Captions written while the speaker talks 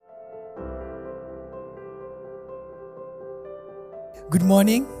Good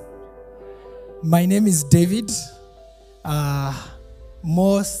morning. My name is David,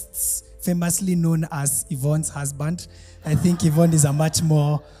 most famously known as Yvonne's husband. I think Yvonne is a much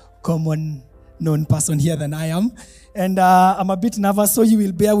more common known person here than I am. And I'm a bit nervous, so you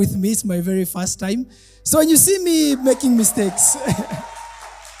will bear with me. It's my very first time. So when you see me making mistakes,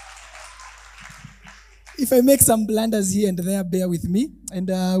 if I make some blunders here and there, bear with me, and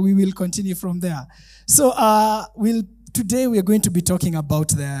we will continue from there. So today we are going to be talking about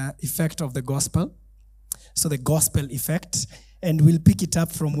the effect of the gospel. So the gospel effect, and we'll pick it up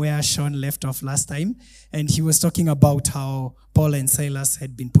from where Sean left off last time. And he was talking about how Paul and Silas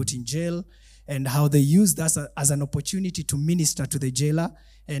had been put in jail and how they used that as an opportunity to minister to the jailer.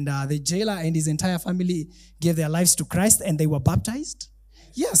 And the jailer and his entire family gave their lives to Christ and they were baptized.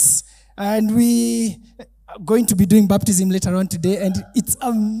 Yes. And we are going to be doing baptism later on today. And it's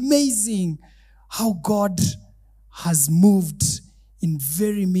amazing how God has moved in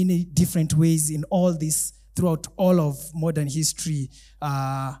very many different ways in all this, throughout all of modern history,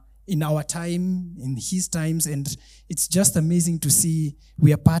 in our time, in his times. And it's just amazing to see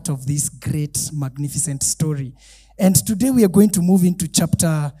we are part of this great, magnificent story. And today we are going to move into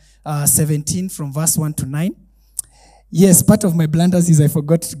chapter 17 from verse 1 to 9. Yes, part of my blunders is I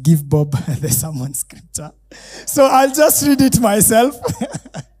forgot to give Bob the sermon scripture. So I'll just read it myself.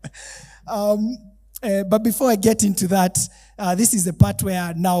 But before I get into that, this is the part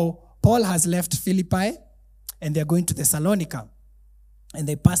where now Paul has left Philippi and they're going to Thessalonica. And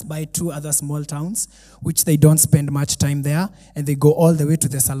they pass by two other small towns, which they don't spend much time there. And they go all the way to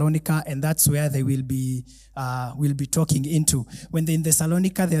Thessalonica, and that's where they will be talking into. When they're in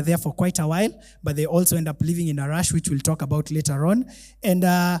Thessalonica, they're there for quite a while, but they also end up living in a rush, which we'll talk about later on. And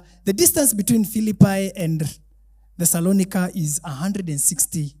the distance between Philippi and Thessalonica is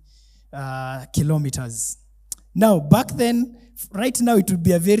 160 kilometers. Now, back then, right now, it would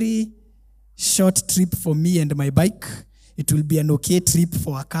be a very short trip for me and my bike. It will be an okay trip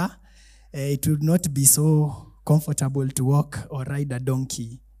for a car. It will not be so comfortable to walk or ride a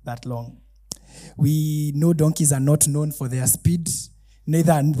donkey that long. We know donkeys are not known for their speed,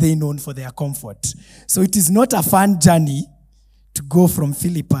 neither are they known for their comfort. So it is not a fun journey to go from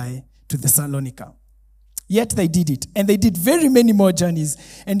Philippi to Thessalonica. Yet they did it. And they did very many more journeys.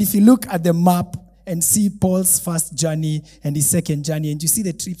 And if you look at the map and see Paul's first journey and his second journey, and you see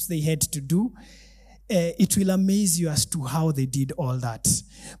the trips they had to do, it will amaze you as to how they did all that.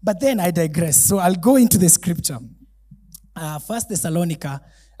 But then I digress. So I'll go into the scripture.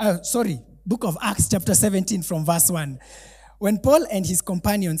 Book of Acts chapter 17 from verse 1. When Paul and his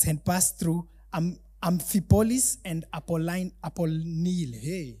companions had passed through Amphipolis and Apolline,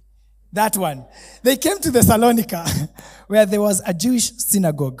 that one. They came to Thessalonica, where there was a Jewish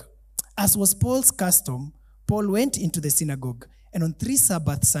synagogue. As was Paul's custom, Paul went into the synagogue, and on 3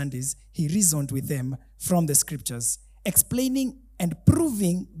 Sabbath Sundays, he reasoned with them from the scriptures, explaining and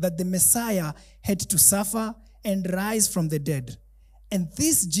proving that the Messiah had to suffer and rise from the dead. And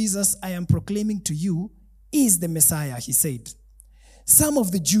this Jesus I am proclaiming to you is the Messiah, he said. Some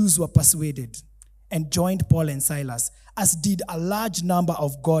of the Jews were persuaded and joined Paul and Silas, as did a large number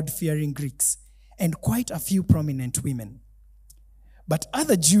of God-fearing Greeks and quite a few prominent women. But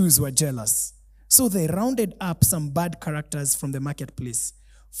other Jews were jealous, so they rounded up some bad characters from the marketplace,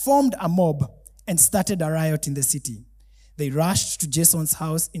 formed a mob, and started a riot in the city. They rushed to Jason's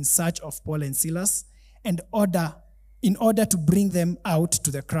house in search of Paul and Silas in order to bring them out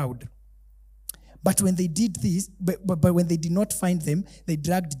to the crowd. But when they did this, but when they did not find them, they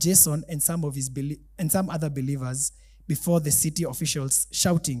dragged Jason and some other believers before the city officials,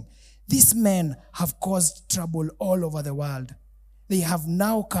 shouting, "These men have caused trouble all over the world. They have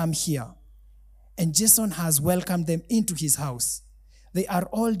now come here, and Jason has welcomed them into his house. They are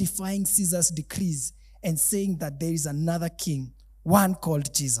all defying Caesar's decrees and saying that there is another king, one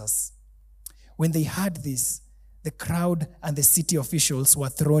called Jesus." When they heard this, the crowd and the city officials were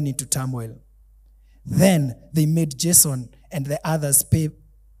thrown into turmoil. Then they made Jason and the others pay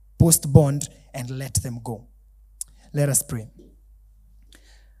post bond and let them go. Let us pray.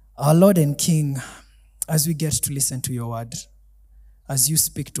 Our Lord and King, as we get to listen to your word, as you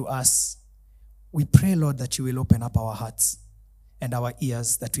speak to us, we pray, Lord, that you will open up our hearts and our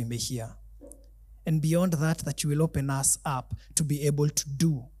ears that we may hear. And beyond that, that you will open us up to be able to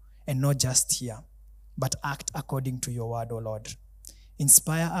do and not just hear, but act according to your word, O Lord.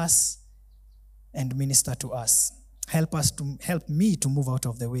 Inspire us and minister to us. Help me to move out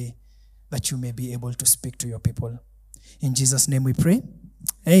of the way that you may be able to speak to your people. In Jesus' name we pray.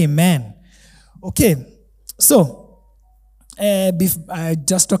 Amen. Okay, so I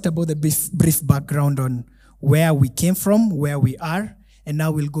just talked about the brief background on where we came from, where we are, And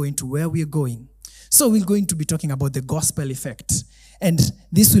now we'll go into where we're going. So we're going to be talking about the gospel effect. And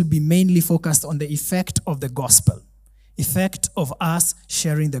this will be mainly focused on the effect of the gospel. Effect of us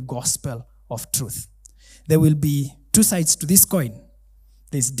sharing the gospel of truth. There will be two sides to this coin.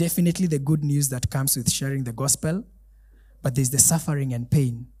 There's definitely the good news that comes with sharing the gospel, but there's the suffering and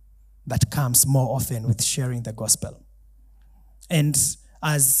pain that comes more often with sharing the gospel. And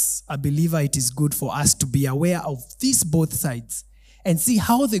as a believer, it is good for us to be aware of these both sides and see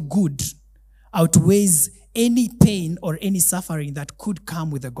how the good outweighs any pain or any suffering that could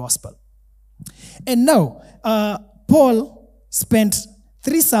come with the gospel. And now, Paul spent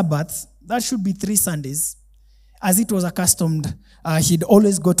 3 Sabbaths, that should be 3 Sundays, as it was accustomed. He'd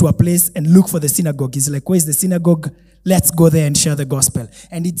always go to a place and look for the synagogue. He's like, where's the synagogue? Let's go there and share the gospel.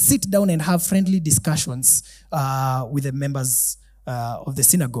 And he'd sit down and have friendly discussions with the members of the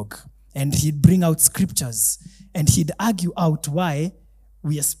synagogue. And he'd bring out scriptures. And he'd argue out why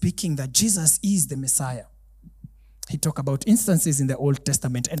we are speaking that Jesus is the Messiah. He talked about instances in the Old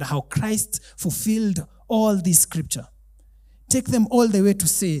Testament and how Christ fulfilled all this scripture. Take them all the way to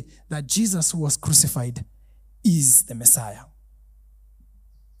say that Jesus who was crucified is the Messiah.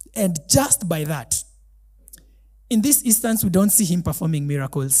 And just by that, in this instance, we don't see him performing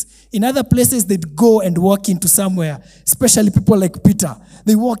miracles. In other places, they'd go and walk into somewhere, especially people like Peter.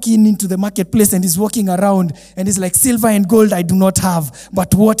 They walk into the marketplace and he's walking around and he's like, silver and gold I do not have,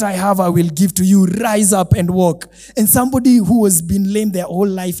 but what I have I will give to you. Rise up and walk. And somebody who has been lame their whole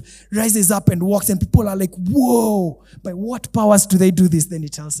life rises up and walks, and people are like, whoa, by what powers do they do this? Then he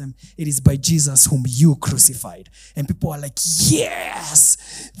tells them, it is by Jesus whom you crucified. And people are like,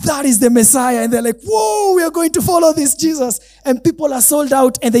 yes, that is the Messiah. And they're like, whoa, we are going to follow this Jesus. And people are sold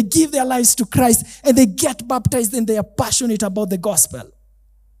out and they give their lives to Christ and they get baptized and they are passionate about the gospel.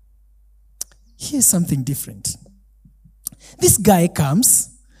 Here's something different. This guy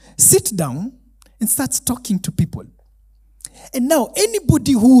comes, sits down, and starts talking to people. And now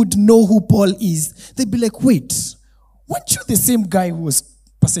anybody who would know who Paul is, they'd be like, wait, weren't you the same guy who was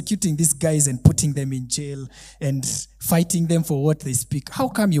persecuting these guys and putting them in jail and fighting them for what they speak? How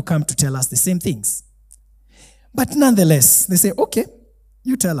come you come to tell us the same things? But nonetheless, they say, okay,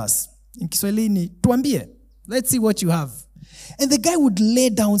 you tell us. In Kiswahili ni tuambie. Let's see what you have. And the guy would lay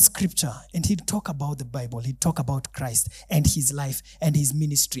down scripture and he'd talk about the Bible. He'd talk about Christ and his life and his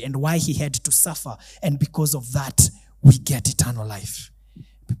ministry and why he had to suffer. And because of that, we get eternal life.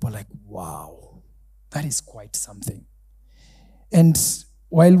 People are like, wow, that is quite something. And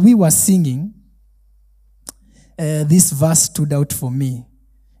while we were singing, this verse stood out for me.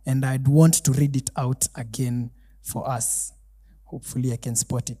 And I'd want to read it out again for us. Hopefully I can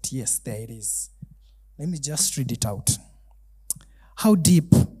spot it. Yes, there it is. Let me just read it out. How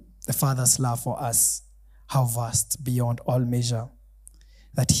deep the Father's love for us, how vast beyond all measure,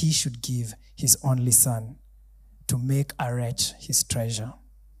 that he should give his only Son to make a wretch his treasure.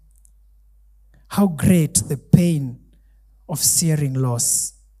 How great the pain of searing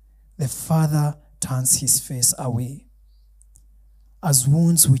loss, the Father turns his face away, as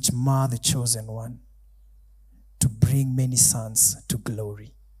wounds which mar the chosen one, to bring many sons to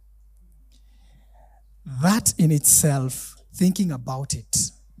glory. That in itself, thinking about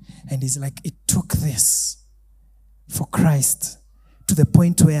it, and it's like it took this for Christ to the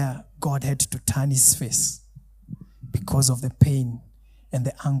point where God had to turn his face because of the pain and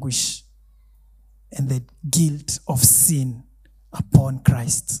the anguish and the guilt of sin upon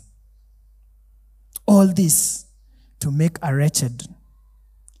Christ. All this to make a wretched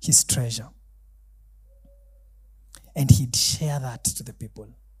his treasure. And he'd share that to the people.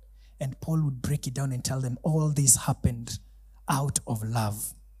 And Paul would break it down and tell them all this happened out of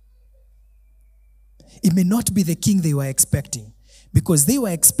love. It may not be the king they were expecting, because they were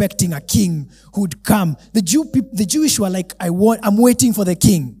expecting a king who'd come. The Jewish were like, I'm waiting for the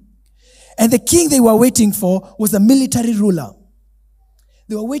king. And the king they were waiting for was a military ruler.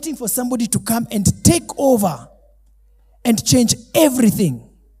 They were waiting for somebody to come and take over and change everything.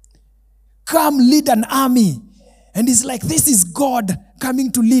 Come lead an army. And it's like, this is God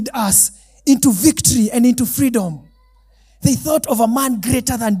coming to lead us into victory and into freedom. They thought of a man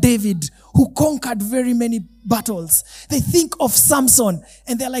greater than David who conquered very many battles. They think of Samson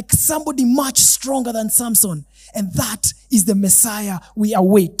and they're like, somebody much stronger than Samson. And that is the Messiah we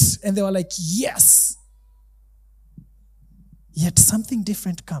await. And they were like, yes. Yet something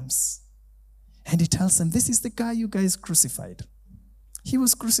different comes. And he tells them, this is the guy you guys crucified. He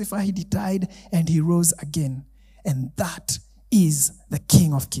was crucified, he died, and he rose again. And that is the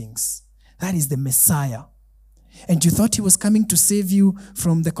King of Kings. That is the Messiah. And you thought he was coming to save you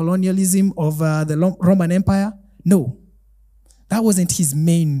from the colonialism of the Roman Empire? No. That wasn't his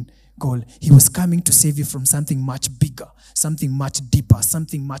main goal. He was coming to save you from something much bigger, something much deeper,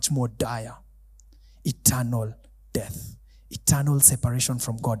 something much more dire. Eternal death, eternal separation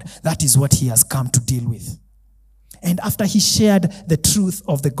from God. That is what he has come to deal with. And after he shared the truth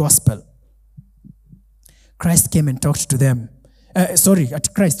of the gospel, Christ came and talked to them.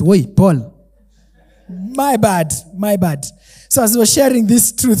 Paul. My bad. So as he was sharing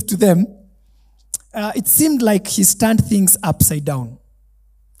this truth to them, it seemed like he turned things upside down.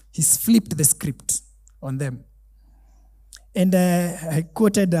 He's flipped the script on them. And I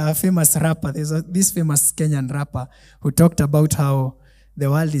quoted a famous rapper. There's this famous Kenyan rapper who talked about how the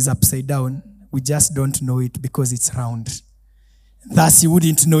world is upside down. We just don't know it because it's round. Thus, you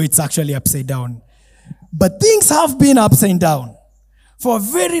wouldn't know it's actually upside down. But things have been upside down. For a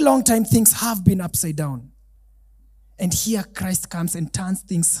very long time, things have been upside down. And here Christ comes and turns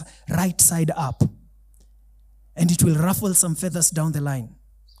things right side up. And it will ruffle some feathers down the line.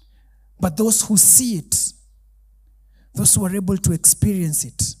 But those who see it, those who are able to experience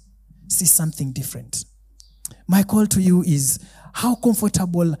it, see something different. My call to you is, how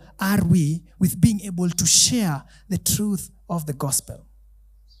comfortable are we with being able to share the truth of the gospel?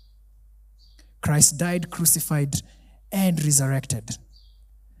 Christ died, crucified, and resurrected.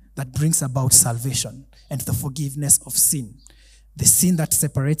 That brings about salvation and the forgiveness of sin. The sin that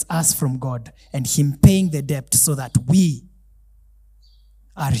separates us from God, and him paying the debt so that we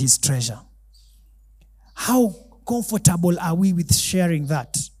are his treasure. How comfortable are we with sharing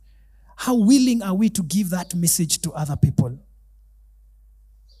that? How willing are we to give that message to other people?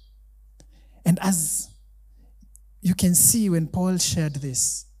 And as you can see, when Paul shared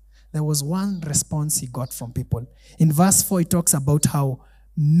this, there was one response he got from people. In verse 4, it talks about how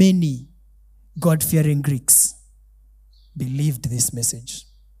many God-fearing Greeks believed this message.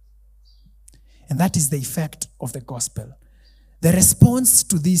 And that is the effect of the gospel. The response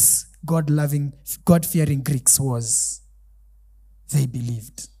to these God-loving, God-fearing Greeks was they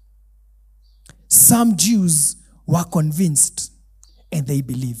believed. Some Jews were convinced and they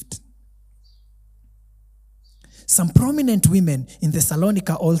believed. Some prominent women in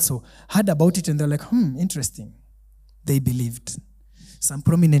Thessalonica also heard about it and they're like, interesting. They believed. Some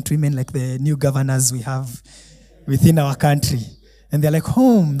prominent women like the new governors we have within our country. And they're like,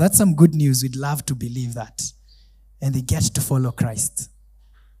 that's some good news. We'd love to believe that. And they get to follow Christ.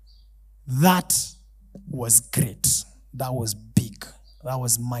 That was great. That was big. That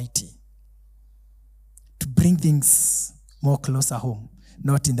was mighty. To bring things more closer home,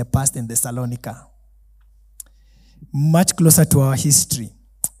 not in the past in Thessalonica. Much closer to our history.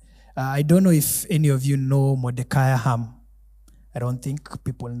 I don't know if any of you know Mordecai Ham. I don't think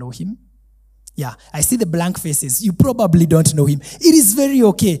people know him. Yeah, I see the blank faces. You probably don't know him. It is very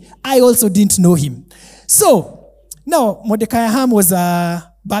okay. I also didn't know him. So, now, Mordecai Ham was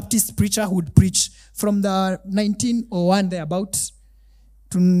a Baptist preacher who would preach from the 1901 thereabout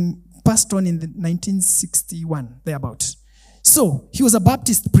to passed on in the 1961 thereabout. So, he was a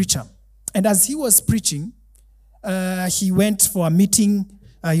Baptist preacher. And as he was preaching, he went for a meeting.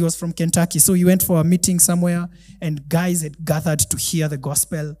 He was from Kentucky, so he went for a meeting somewhere, and guys had gathered to hear the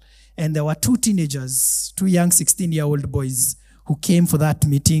gospel. And there were two teenagers, two young 16-year-old boys who came for that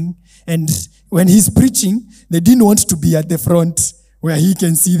meeting. And when he's preaching, they didn't want to be at the front where he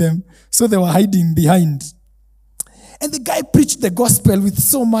can see them, so they were hiding behind. And the guy preached the gospel with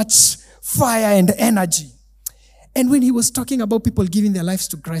so much fire and energy. And when he was talking about people giving their lives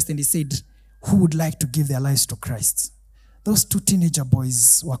to Christ, and he said, who would like to give their lives to Christ? Those two teenager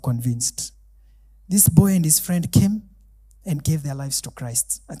boys were convinced. This boy and his friend came and gave their lives to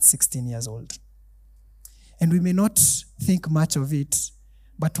Christ at 16 years old. And we may not think much of it,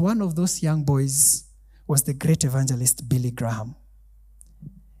 but one of those young boys was the great evangelist Billy Graham.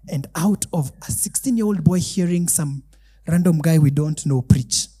 And out of a 16-year-old boy hearing some random guy we don't know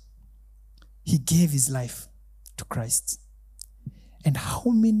preach, he gave his life to Christ. And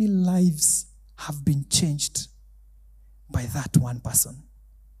how many lives have been changed by that one person?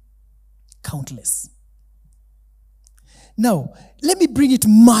 Countless. Now, let me bring it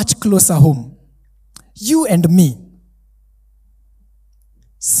much closer home. You and me.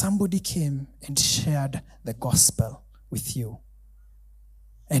 Somebody came and shared the gospel with you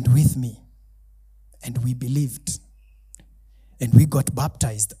and with me. And we believed. And we got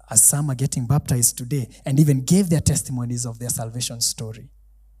baptized, as some are getting baptized today, and even gave their testimonies of their salvation story.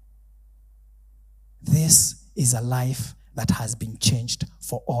 This is a life that has been changed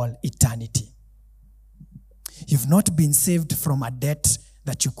for all eternity. You've not been saved from a debt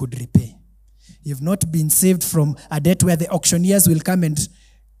that you could repay. You've not been saved from a debt where the auctioneers will come and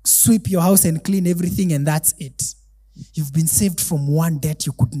sweep your house and clean everything and that's it. You've been saved from one debt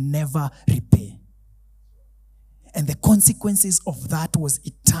you could never repay. And the consequences of that was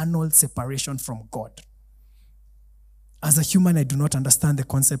eternal separation from God. As a human, I do not understand the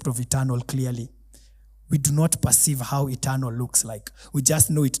concept of eternal clearly. We do not perceive how eternal looks like. We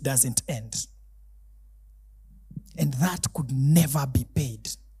just know it doesn't end. And that could never be paid.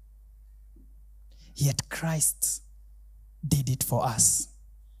 Yet Christ did it for us.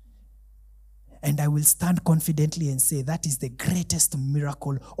 And I will stand confidently and say that is the greatest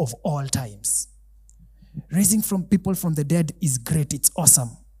miracle of all times. Raising from people from the dead is great. It's awesome.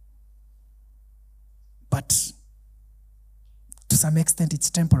 But to some extent, it's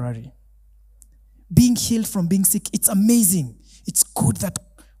temporary. Being healed from being sick, it's amazing. It's good that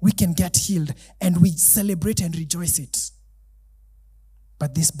we can get healed and we celebrate and rejoice it.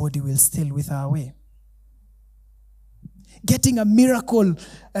 But this body will still wither away. Getting a miracle.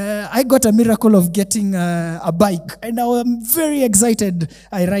 I got a miracle of getting a bike, and I'm very excited.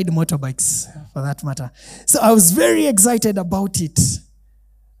 I ride motorbikes, for that matter. So I was very excited about it.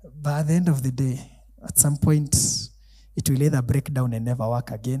 But at the end of the day, at some point, it will either break down and never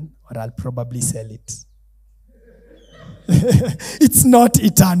work again, or I'll probably sell it. It's not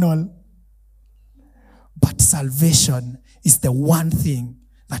eternal. But salvation is the one thing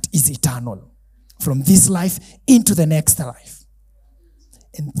that is eternal. From this life into the next life.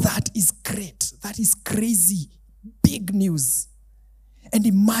 And that is great. That is crazy. Big news. And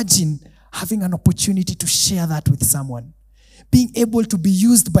imagine having an opportunity to share that with someone. Being able to be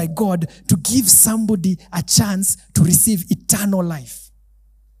used by God to give somebody a chance to receive eternal life.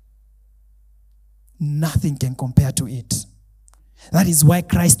 Nothing can compare to it. That is why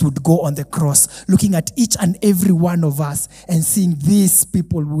Christ would go on the cross, looking at each and every one of us and seeing these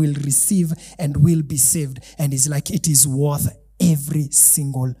people will receive and will be saved. And it's like it is worth every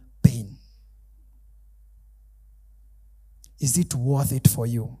single pain. Is it worth it for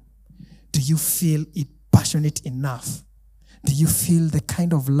you? Do you feel it passionate enough? Do you feel the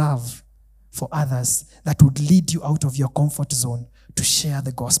kind of love for others that would lead you out of your comfort zone to share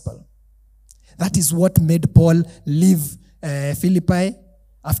the gospel? That is what made Paul leave Philippi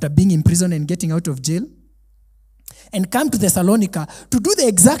after being in prison and getting out of jail and come to Thessalonica to do the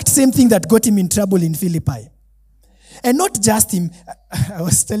exact same thing that got him in trouble in Philippi. And not just him. I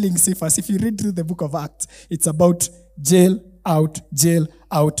was telling Cephas, if you read through the book of Acts, it's about jail, out,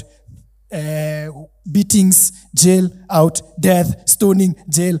 beatings, jail, out, death, stoning,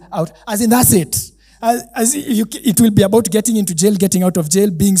 jail, out. As in, that's it. It will be about getting into jail, getting out of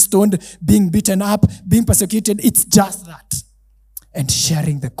jail, being stoned, being beaten up, being persecuted. It's just that. And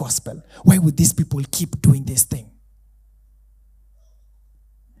sharing the gospel. Why would these people keep doing this thing?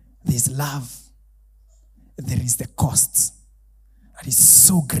 There's love. There is the cost. That is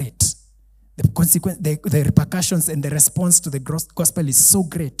so great. The consequence, the repercussions and the response to the gospel is so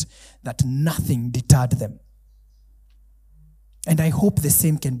great that nothing deterred them. And I hope the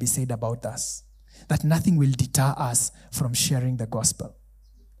same can be said about us. That nothing will deter us from sharing the gospel.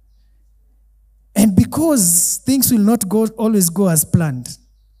 And because things will not always go as planned.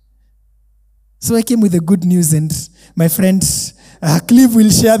 So I came with the good news, and my friend Clive will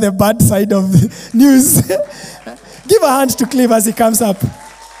share the bad side of the news. Give a hand to Clive as he comes up,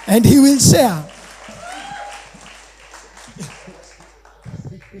 and he will share.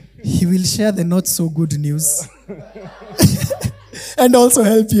 He will share the not so good news. And also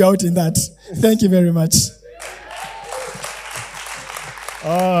help you out in that. Thank you very much.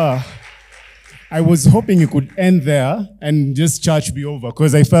 I was hoping you could end there and just church be over,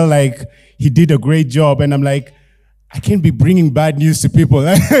 because I felt like he did a great job. And I'm like, I can't be bringing bad news to people.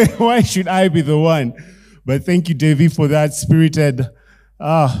 Why should I be the one? But thank you, Davey, for that spirited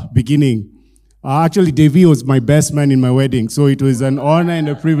beginning. Actually, Davey was my best man in my wedding, so it was an honor and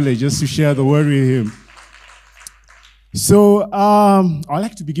a privilege just to share the word with him. So I'd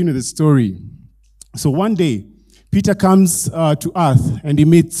like to begin with a story. So one day, Peter comes to earth and he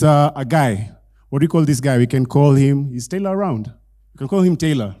meets a guy. What do you call this guy? We can call him, is Taylor around? You can call him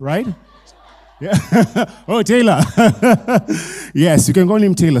Taylor, right? Yeah. Oh, Taylor. Yes, you can call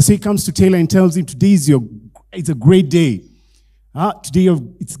him Taylor. So he comes to Taylor and tells him, today it's a great day. Today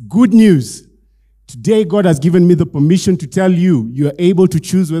it's good news. Today God has given me the permission to tell you are able to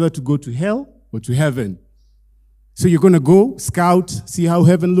choose whether to go to hell or to heaven. So you're going to go scout, see how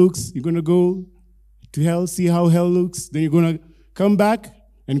heaven looks. You're going to go to hell, see how hell looks. Then you're going to come back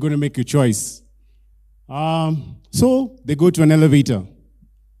and going to make your choice. So they go to an elevator.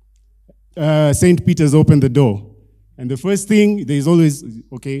 St. Peter's opened the door. And the first thing, there's always,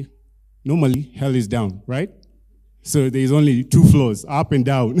 okay, normally hell is down, right? So there's only 2 floors, up and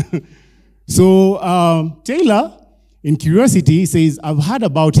down. So Taylor in curiosity, he says, I've heard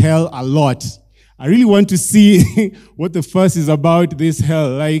about hell a lot. I really want to see what the fuss is about this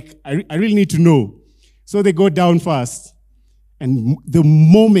hell. Like, I really need to know. So they go down first. And the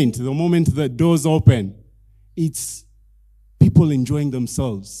moment the doors open, it's people enjoying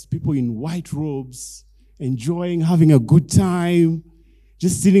themselves. People in white robes, enjoying, having a good time,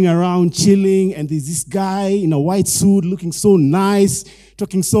 just sitting around, chilling. And there's this guy in a white suit looking so nice,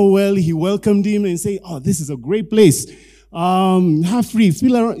 talking so well. He welcomed him and said, oh, this is a great place. Have free,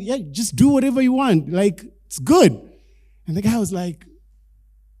 feel around. Yeah, just do whatever you want. Like, it's good. And the guy was like,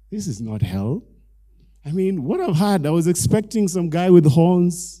 this is not hell. I mean, what I've had, I was expecting some guy with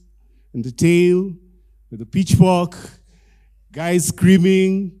horns and the tail, with a pitchfork, guys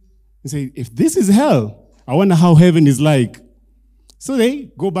screaming, and say, if this is hell, I wonder how heaven is like. So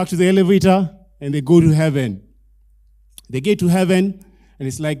they go back to the elevator and they go to heaven. They get to heaven and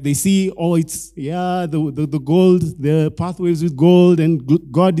it's like they see, oh, it's, yeah, the gold, the pathways with gold, and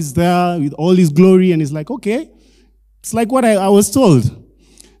God is there with all his glory. And it's like, okay, it's like what I was told.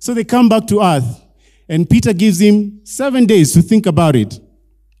 So they come back to earth. And Peter gives him 7 days to think about it.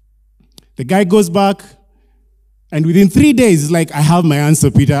 The guy goes back, and within 3 days, he's like, I have my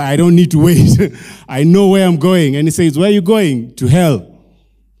answer, Peter. I don't need to wait. I know where I'm going. And he says, where are you going? To hell.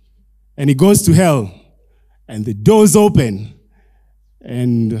 And he goes to hell, and the doors open.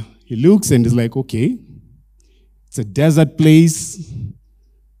 And he looks and is like, okay, it's a desert place.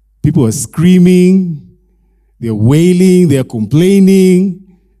 People are screaming. They're wailing. They're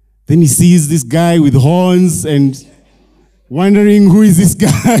complaining. Then he sees this guy with horns and wondering, who is this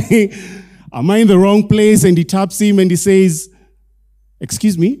guy? Am I in the wrong place? And he taps him and he says,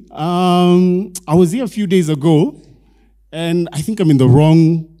 excuse me, I was here a few days ago and I think I'm in the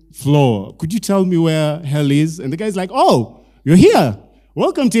wrong floor. Could you tell me where hell is? And the guy's like, oh, you're here.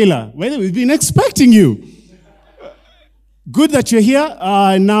 Welcome, Taylor. Well, we've been expecting you. Good that you're here.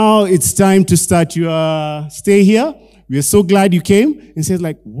 Now it's time to start your stay here. We are so glad you came. And says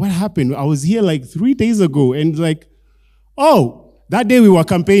like, what happened? I was here like 3 days ago. And like, oh, that day we were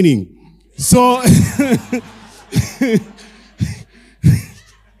campaigning. So,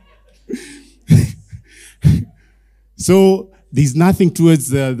 so there's nothing towards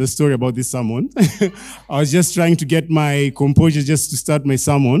the story about this sermon. I was just trying to get my composure just to start my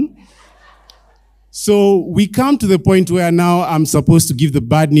sermon. So we come to the point where now I'm supposed to give the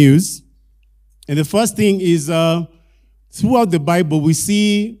bad news. And the first thing is, throughout the Bible, we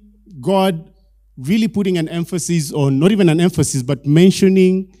see God really putting an emphasis on, not even an emphasis, but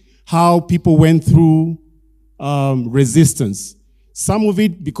mentioning how people went through resistance. Some of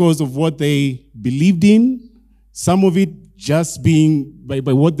it because of what they believed in, some of it just being by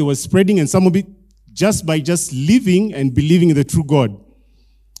what they were spreading, and some of it just by just living and believing in the true God.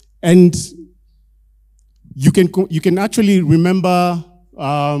 And you can actually remember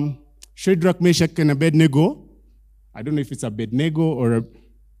Shadrach, Meshach, and Abednego. I don't know if it's Abednego or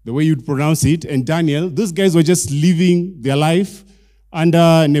the way you'd pronounce it, and Daniel. Those guys were just living their life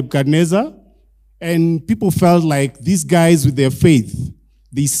under Nebuchadnezzar, and people felt like these guys with their faith,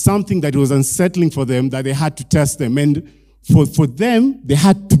 there's something that was unsettling for them that they had to test them, and for them, they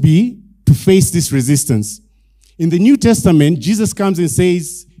had to face this resistance. In the New Testament, Jesus comes and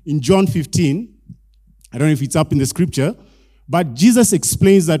says in John 15, I don't know if it's up in the scripture, but Jesus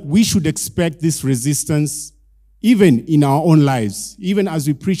explains that we should expect this resistance even in our own lives, even as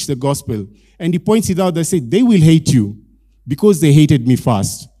we preach the gospel. And he points it out, they say, they will hate you because they hated me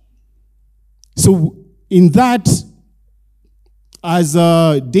first. So in that, as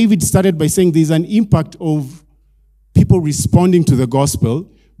David started by saying, there's an impact of people responding to the gospel,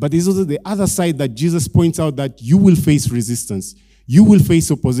 but there's also the other side that Jesus points out, that you will face resistance. You will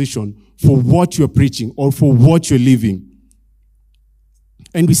face opposition for what you're preaching or for what you're living.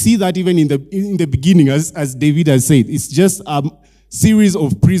 And we see that even in the beginning, as David has said, it's just a series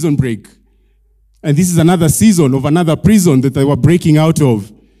of prison break. And this is another season of another prison that they were breaking out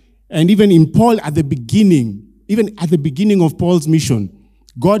of. And even in Paul at the beginning, even at the beginning of Paul's mission,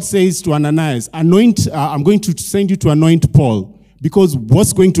 God says to Ananias, I'm going to send you to anoint Paul, because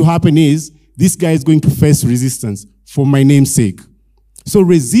what's going to happen is this guy is going to face resistance for my name's sake. So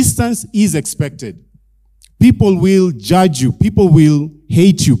resistance is expected. People will judge you. People will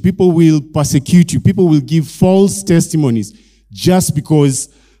hate you. People will persecute you. People will give false testimonies just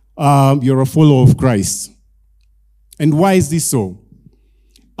because you're a follower of Christ. And why is this so?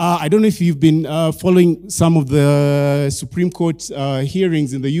 I don't know if you've been following some of the Supreme Court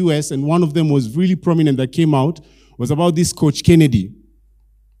hearings in the US, and one of them was really prominent that came out, was about this Coach Kennedy,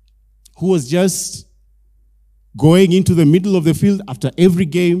 who was just going into the middle of the field after every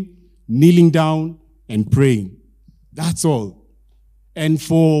game, kneeling down and praying. That's all. And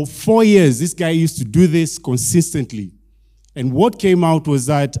for 4 years, this guy used to do this consistently. And what came out was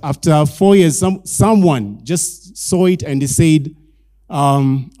that after 4 years, someone just saw it and they said,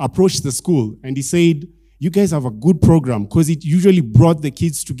 approached the school. And he said, you guys have a good program, because it usually brought the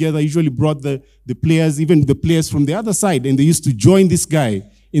kids together, usually brought the players, even the players from the other side. And they used to join this guy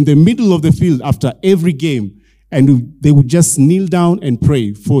in the middle of the field after every game. And they would just kneel down and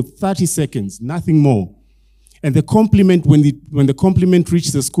pray for 30 seconds, nothing more. And the compliment, when the compliment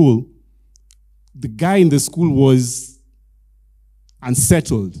reached the school, the guy in the school was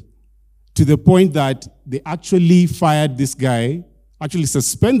unsettled to the point that they actually fired this guy, actually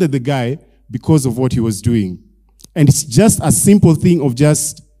suspended the guy because of what he was doing. And it's just a simple thing of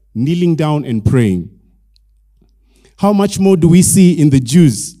just kneeling down and praying. How much more do we see in the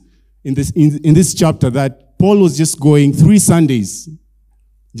Jews in this chapter, that Paul was just going 3 Sundays,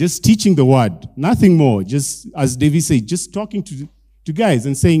 just teaching the word, nothing more, just, as David said, just talking to guys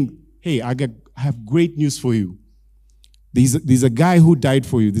and saying, hey, I have great news for you. There's a guy who died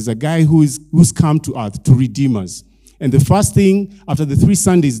for you. There's a guy who's come to earth to redeem us. And the first thing, after the 3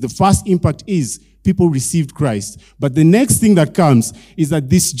 Sundays, the first impact is people received Christ. But the next thing that comes is that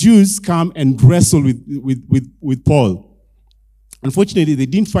these Jews come and wrestle with Paul. Unfortunately, they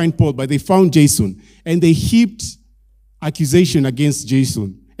didn't find Paul, but they found Jason. And they heaped accusation against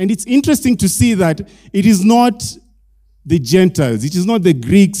Jason. And it's interesting to see that it is not the Gentiles, it is not the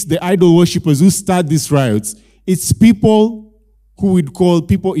Greeks, the idol worshippers who start these riots. It's people who we'd call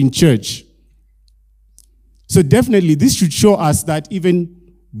people in church. So definitely, this should show us that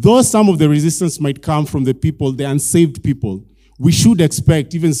even though some of the resistance might come from the people, the unsaved people, we should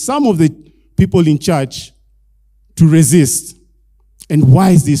expect even some of the people in church to resist. And why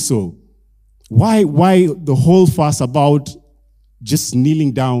is this so? Why the whole fuss about just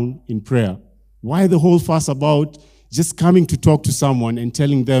kneeling down in prayer? Why the whole fuss about just coming to talk to someone and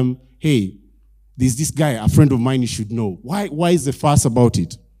telling them, hey, there's this guy, a friend of mine you should know. Why is the fuss about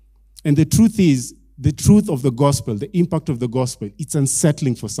it? And the truth is, the truth of the gospel, the impact of the gospel, it's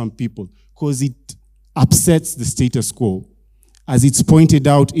unsettling for some people because it upsets the status quo. As it's pointed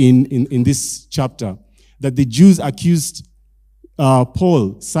out in this chapter, that the Jews accused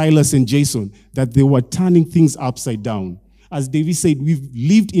Paul, Silas, and Jason that they were turning things upside down. As David said, we've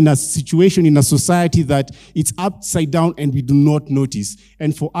lived in a situation, in a society that it's upside down and we do not notice.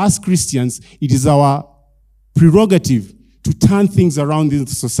 And for us Christians, it is our prerogative to turn things around in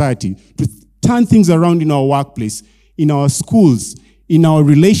society, to turn things around in our workplace, in our schools, in our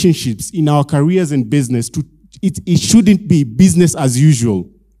relationships, in our careers and business. It shouldn't be business as usual.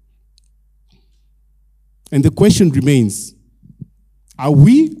 And the question remains, are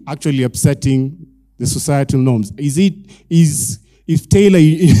we actually upsetting the societal norms? If Taylor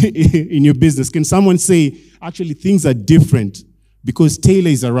in your business, can someone say, actually things are different because Taylor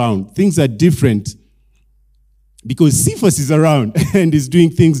is around. Things are different because Cephas is around and is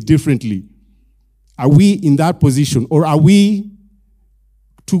doing things differently. Are we in that position, or are we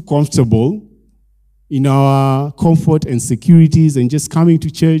too comfortable in our comfort and securities and just coming to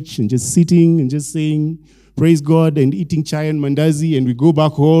church and just sitting and just saying, praise God, and eating chai and mandazi, and we go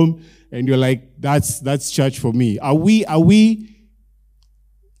back home and you're like, that's church for me? Are we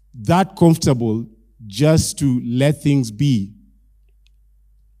that comfortable just to let things be?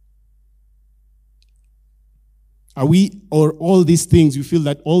 Are we, or all these things, you feel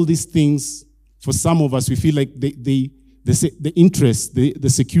that all these things, for some of us, we feel like the interests, the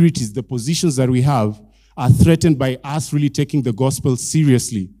securities, the positions that we have are threatened by us really taking the gospel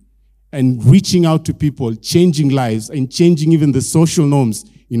seriously and reaching out to people, changing lives, and changing even the social norms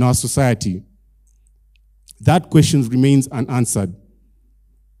in our society. That question remains unanswered. You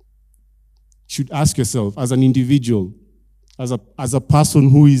should ask yourself, as an individual, as a person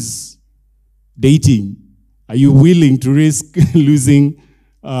who is dating, are you willing to risk losing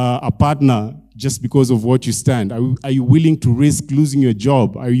a partner just because of what you stand? Are you willing to risk losing your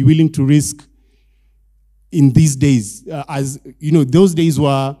job? Are you willing to risk, in these days, as you know, those days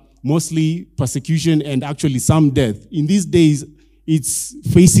were mostly persecution and actually some death. In these days, it's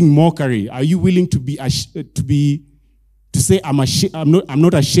facing mockery. Are you willing to say I'm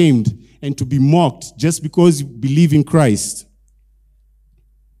not ashamed, and to be mocked just because you believe in Christ?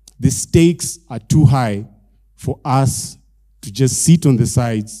 The stakes are too high for us to just sit on the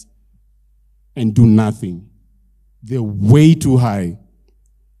sides and do nothing. They're way too high.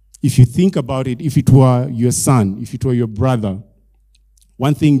 If you think about it, if it were your son, if it were your brother,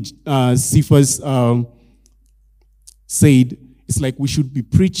 one thing Cephas said, it's like we should be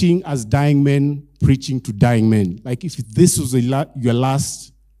preaching as dying men, preaching to dying men. Like if this was your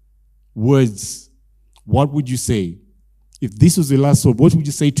last words, what would you say? If this was the last hope, what would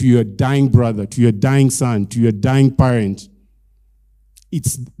you say to your dying brother, to your dying son, to your dying parent?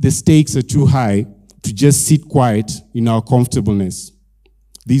 The stakes are too high to just sit quiet in our comfortableness.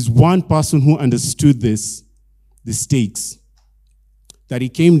 There's one person who understood the stakes. That he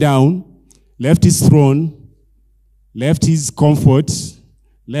came down, left his throne, left his comfort,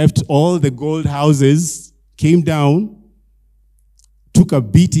 left all the gold houses, came down, took a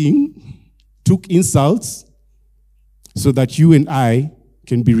beating, took insults, so that you and I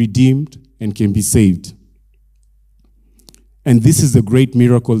can be redeemed and can be saved. And this is the great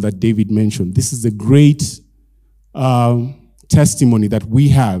miracle that David mentioned. This is the great testimony that we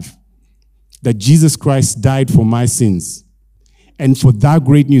have, that Jesus Christ died for my sins. And for that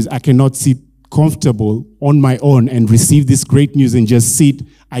great news, I cannot sit comfortable on my own and receive this great news and just sit.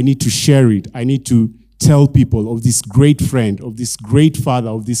 I need to share it. I need to tell people of this great friend, of this great father,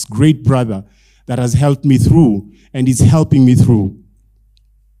 of this great brother that has helped me through and is helping me through.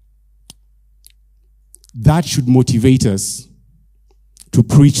 That should motivate us to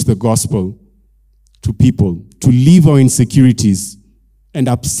preach the gospel to people, to leave our insecurities and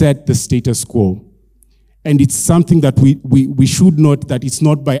upset the status quo. And it's something that we should note, that it's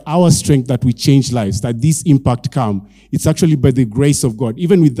not by our strength that we change lives, that this impact come. It's actually by the grace of God.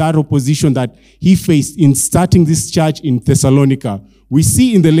 Even with that opposition that he faced in starting this church in Thessalonica, we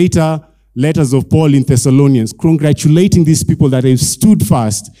see in the later letters of Paul in Thessalonians, congratulating these people that have stood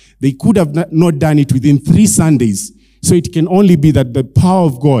fast. They could have not done it within 3 Sundays. So it can only be that the power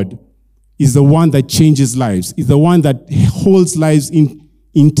of God is the one that changes lives, is the one that holds lives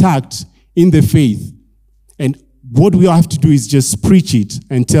intact in the faith. And what we have to do is just preach it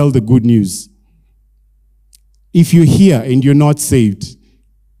and tell the good news. If you're here and you're not saved,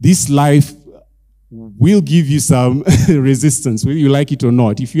 this life will give you some resistance, whether you like it or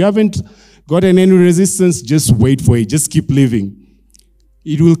not. If you haven't gotten any resistance, just wait for it. Just keep living.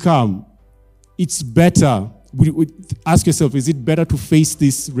 It will come. It's better. Ask yourself, is it better to face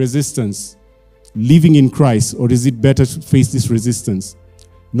this resistance, living in Christ, or is it better to face this resistance,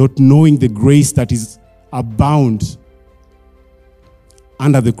 not knowing the grace that is abound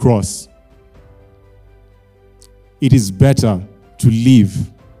under the cross? It is better to live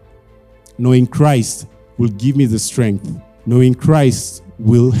knowing Christ will give me the strength, knowing Christ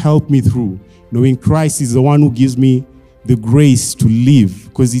will help me through, knowing Christ is the one who gives me the grace to live,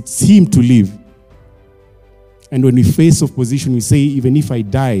 because it's him to live. And when we face opposition, we say, even if I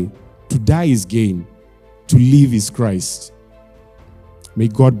die, to die is gain, to live is Christ. May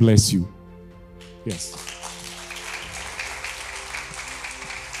God bless you. Yes.